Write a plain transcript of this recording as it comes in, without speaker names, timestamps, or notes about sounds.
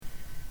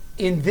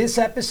In this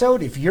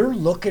episode, if you're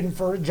looking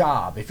for a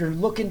job, if you're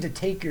looking to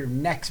take your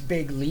next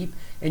big leap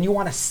and you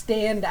want to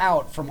stand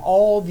out from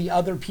all the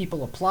other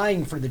people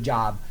applying for the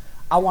job,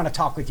 I want to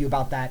talk with you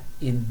about that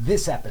in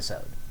this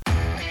episode.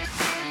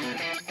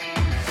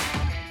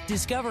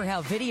 Discover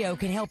how video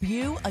can help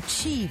you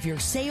achieve your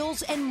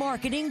sales and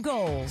marketing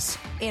goals.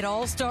 It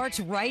all starts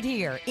right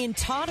here in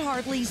Todd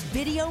Hartley's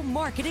Video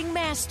Marketing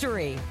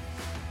Mastery.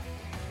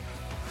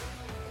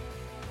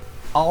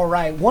 All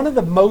right, one of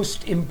the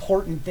most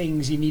important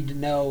things you need to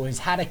know is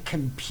how to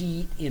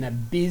compete in a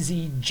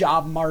busy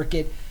job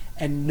market,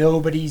 and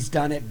nobody's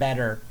done it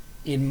better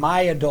in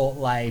my adult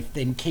life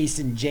than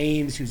Kaysen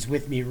James, who's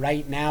with me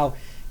right now.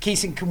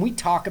 Kaysen, can we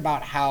talk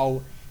about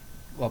how,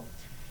 well,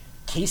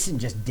 Kaysen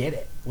just did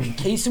it. When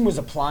Kaysen was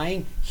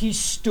applying, he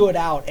stood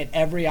out at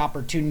every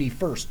opportunity.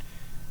 First,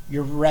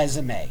 your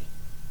resume.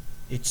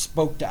 It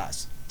spoke to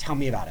us. Tell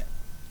me about it.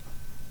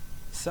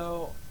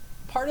 So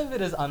part of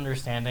it is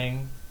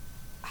understanding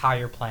how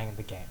you're playing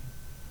the game.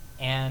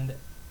 And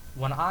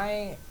when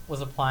I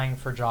was applying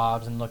for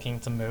jobs and looking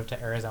to move to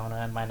Arizona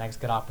and my next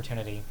good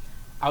opportunity,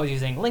 I was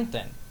using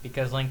LinkedIn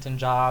because LinkedIn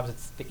jobs,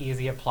 it's the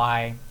easy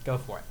apply, go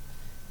for it.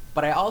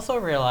 But I also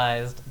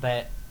realized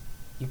that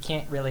you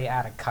can't really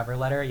add a cover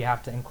letter. You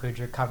have to include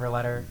your cover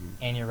letter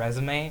and your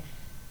resume.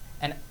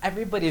 And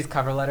everybody's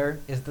cover letter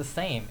is the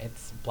same.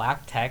 It's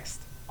black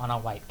text on a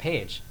white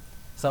page.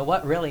 So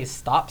what really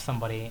stops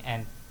somebody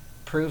and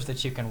proves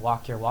that you can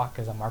walk your walk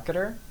as a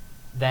marketer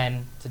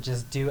than to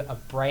just do a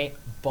bright,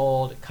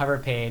 bold cover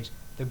page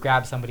to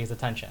grab somebody's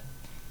attention.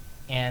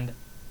 And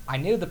I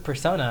knew the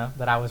persona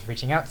that I was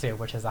reaching out to,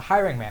 which is a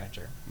hiring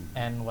manager.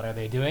 And what are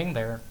they doing?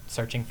 They're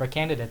searching for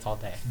candidates all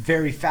day.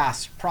 Very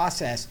fast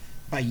process.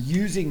 By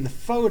using the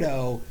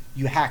photo,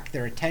 you hack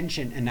their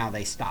attention and now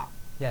they stop.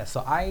 Yeah,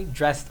 so I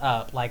dressed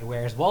up like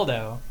Where's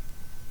Waldo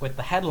with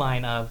the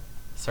headline of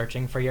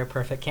searching for your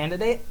perfect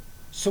candidate.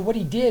 So what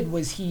he did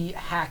was he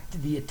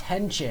hacked the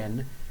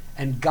attention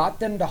and got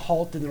them to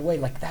halt in their way.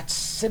 Like, that's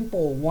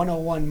simple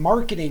 101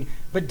 marketing,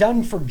 but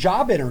done for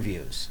job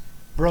interviews.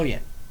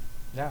 Brilliant.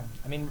 Yeah,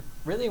 I mean,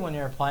 really when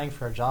you're applying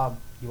for a job,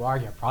 you are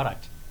your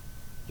product.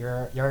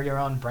 You're your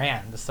own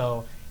brand.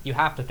 So you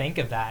have to think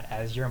of that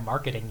as you're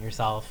marketing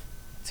yourself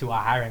to a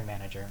hiring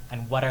manager.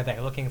 And what are they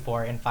looking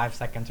for in 5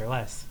 seconds or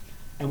less?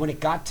 And when it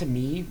got to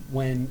me,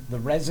 when the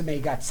resume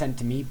got sent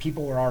to me,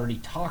 people were already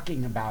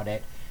talking about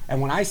it.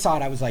 And when I saw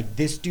it, I was like,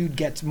 this dude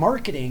gets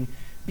marketing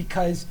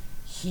because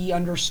he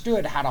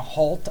understood how to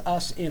halt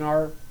us in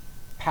our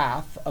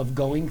path of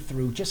going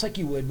through, just like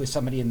you would with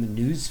somebody in the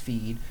news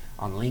feed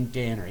on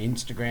LinkedIn or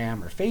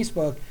Instagram or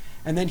Facebook.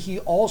 And then he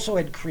also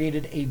had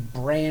created a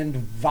brand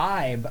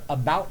vibe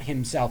about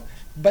himself.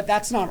 But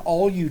that's not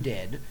all you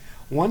did.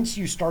 Once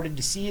you started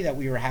to see that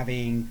we were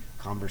having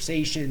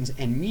conversations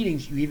and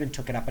meetings, you even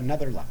took it up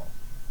another level.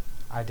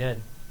 I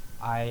did.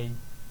 I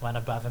went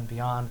above and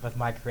beyond with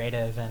my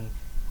creative, and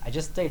I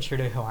just stayed true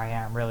to who I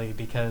am, really,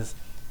 because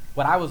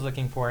what I was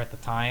looking for at the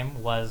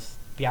time was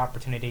the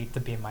opportunity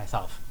to be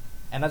myself.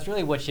 And that's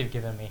really what you've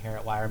given me here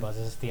at Wirebuzz,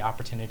 is the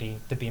opportunity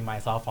to be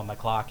myself on the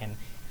clock. And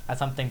that's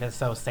something that's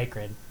so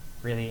sacred,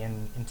 really,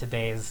 in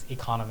today's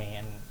economy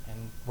and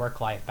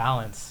work-life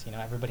balance. You know,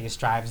 everybody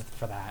strives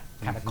for that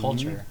kind of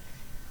culture.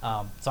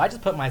 So I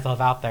just put myself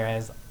out there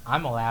as,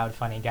 I'm a loud,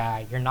 funny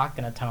guy. You're not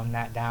gonna tone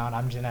that down.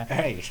 I'm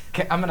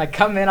gonna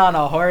come in on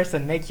a horse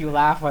and make you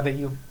laugh whether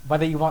you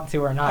want to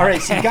or not. All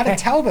right, so you got to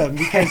tell them,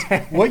 because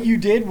what you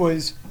did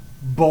was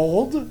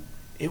bold.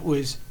 It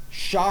was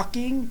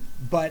shocking,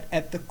 but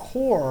at the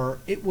core,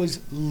 it was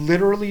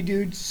literally,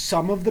 dude,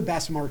 some of the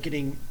best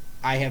marketing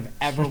I have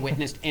ever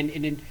witnessed,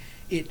 and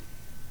it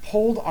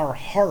pulled our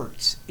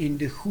hearts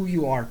into who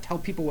you are. Tell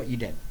people what you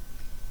did.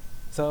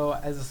 So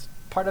as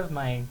part of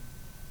my,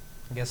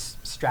 I guess,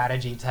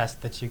 strategy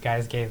test that you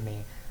guys gave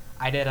me,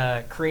 I did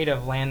a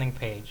creative landing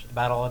page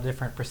about all the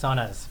different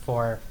personas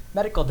for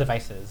medical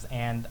devices,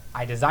 and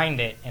I designed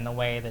it in a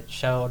way that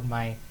showed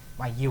my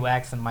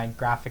UX and my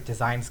graphic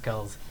design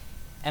skills.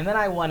 And then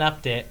I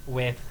one-upped it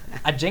with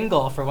a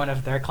jingle for one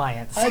of their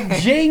clients. A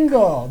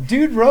jingle!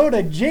 Dude wrote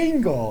a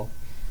jingle!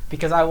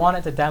 Because I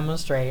wanted to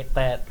demonstrate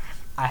that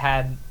I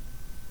had,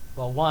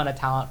 well, one, a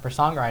talent for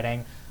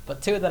songwriting,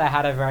 but two, that I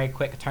had a very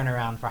quick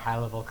turnaround for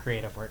high-level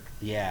creative work.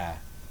 Yeah.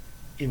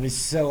 It was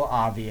so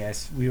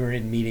obvious. We were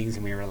in meetings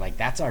and we were like,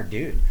 that's our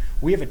dude.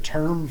 We have a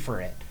term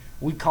for it.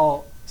 We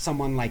call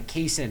someone like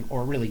Kaysen,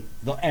 or really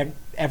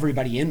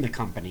everybody in the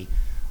company,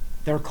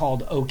 they're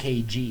called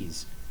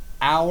OKGs.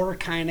 Our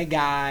kind of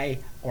guy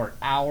or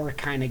our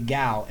kind of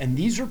gal. And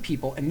these are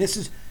people, and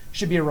this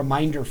should be a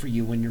reminder for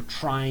you when you're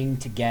trying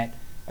to get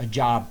a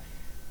job,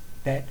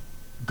 that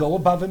go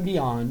above and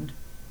beyond,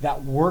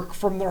 that work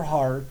from their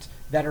heart,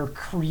 that are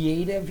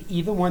creative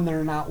even when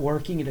they're not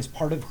working. It is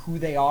part of who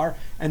they are,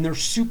 and they're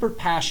super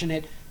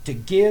passionate to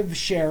give,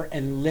 share,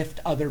 and lift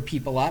other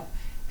people up.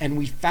 And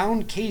we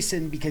found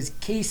Kaysen because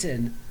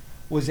Kaysen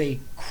was a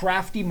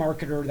crafty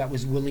marketer that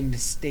was willing to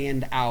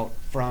stand out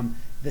from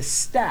the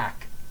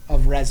stack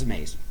of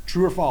resumes.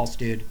 True or false,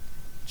 dude?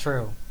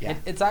 True. Yeah.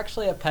 It's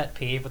actually a pet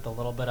peeve with a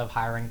little bit of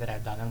hiring that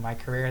I've done in my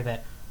career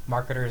that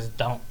marketers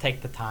don't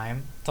take the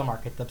time to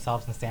market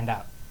themselves and stand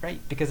out. Right.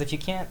 Because if you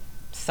can't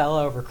sell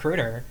a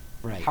recruiter,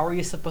 Right. how are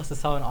you supposed to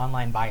sell an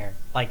online buyer?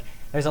 Like,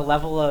 there's a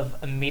level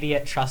of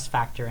immediate trust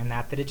factor in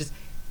that it just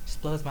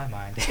blows my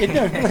mind.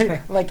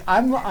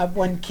 I'm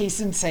when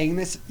Kaysen's saying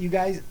this, you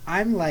guys,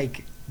 I'm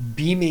like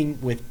beaming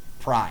with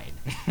pride,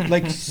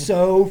 like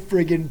so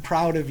friggin'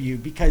 proud of you,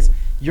 because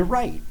you're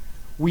right.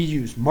 We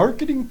use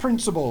marketing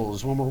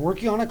principles when we're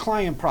working on a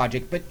client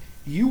project, but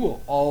you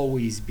will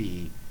always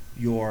be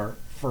your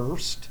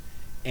first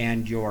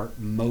and your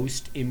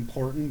most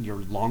important, your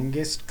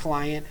longest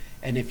client.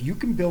 And if you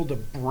can build a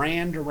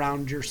brand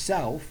around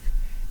yourself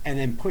and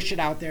then push it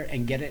out there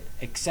and get it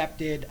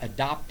accepted,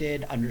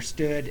 adopted,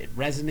 understood, it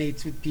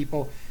resonates with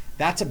people,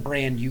 that's a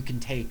brand you can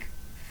take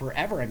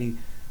forever. I mean,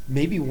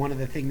 maybe one of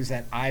the things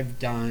that I've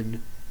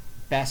done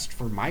best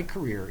for my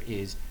career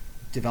is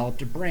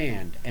developed a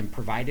brand and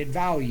provided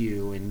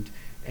value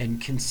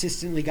and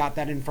consistently got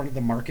that in front of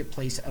the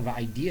marketplace of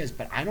ideas.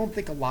 But I don't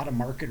think a lot of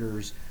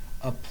marketers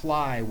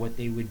apply what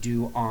they would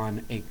do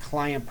on a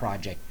client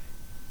project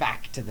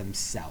back to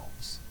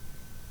themselves.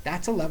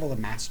 That's a level of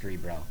mastery,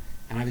 bro.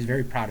 And I was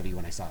very proud of you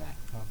when I saw that.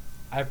 Well,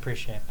 I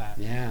appreciate that.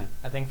 Yeah.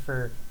 I think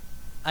for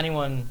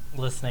anyone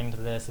listening to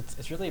this,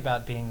 it's really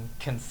about being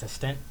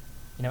consistent.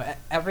 You know,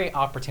 every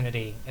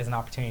opportunity is an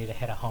opportunity to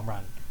hit a home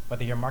run,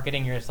 whether you're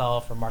marketing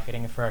yourself or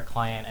marketing for a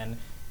client. And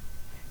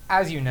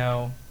as you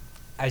know,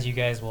 as you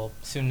guys will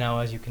soon know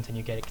as you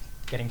continue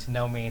getting to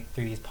know me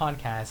through these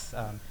podcasts,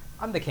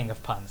 I'm the king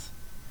of puns.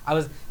 I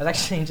was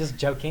actually just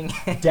joking.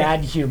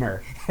 Dad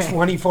humor,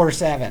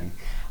 24/7.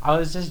 I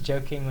was just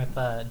joking with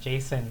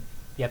Jason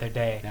the other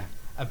day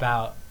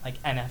about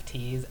like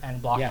NFTs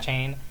and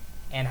blockchain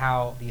and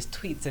how these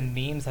tweets and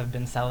memes have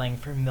been selling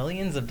for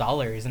millions of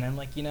dollars. And I'm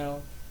like, you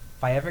know,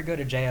 if I ever go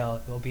to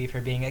jail, it will be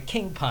for being a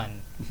king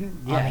pun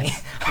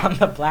on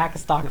the black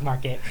stock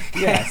market.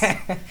 Yes.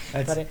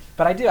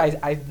 But I do.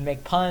 I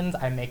make puns.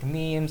 I make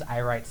memes.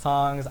 I write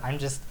songs. I'm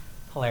just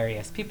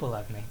hilarious. People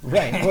love me.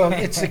 Right. Well,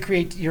 it's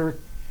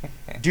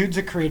dude's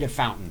a creative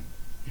fountain,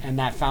 and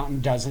that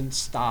fountain doesn't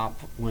stop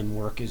when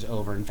work is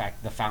over. In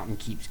fact, the fountain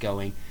keeps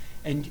going.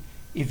 And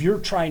if you're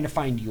trying to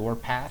find your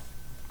path,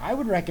 I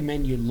would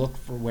recommend you look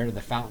for where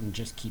the fountain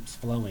just keeps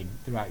flowing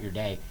throughout your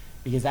day,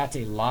 because that's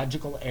a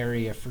logical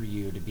area for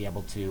you to be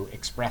able to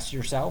express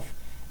yourself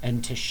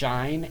and to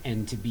shine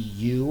and to be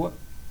you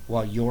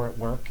while you're at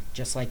work,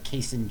 just like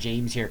Kaysen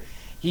James here.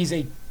 He's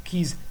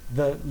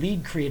the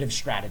lead creative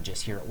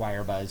strategist here at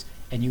Wirebuzz,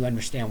 and you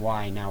understand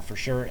why now for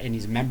sure. And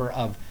he's a member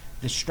of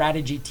the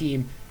strategy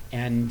team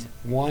and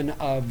one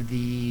of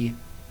the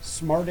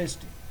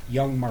smartest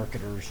young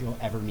marketers you'll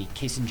ever meet.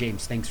 Kaysen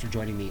James, thanks for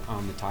joining me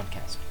on the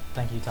Toddcast.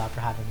 Thank you, Todd,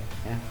 for having me.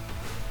 Yeah.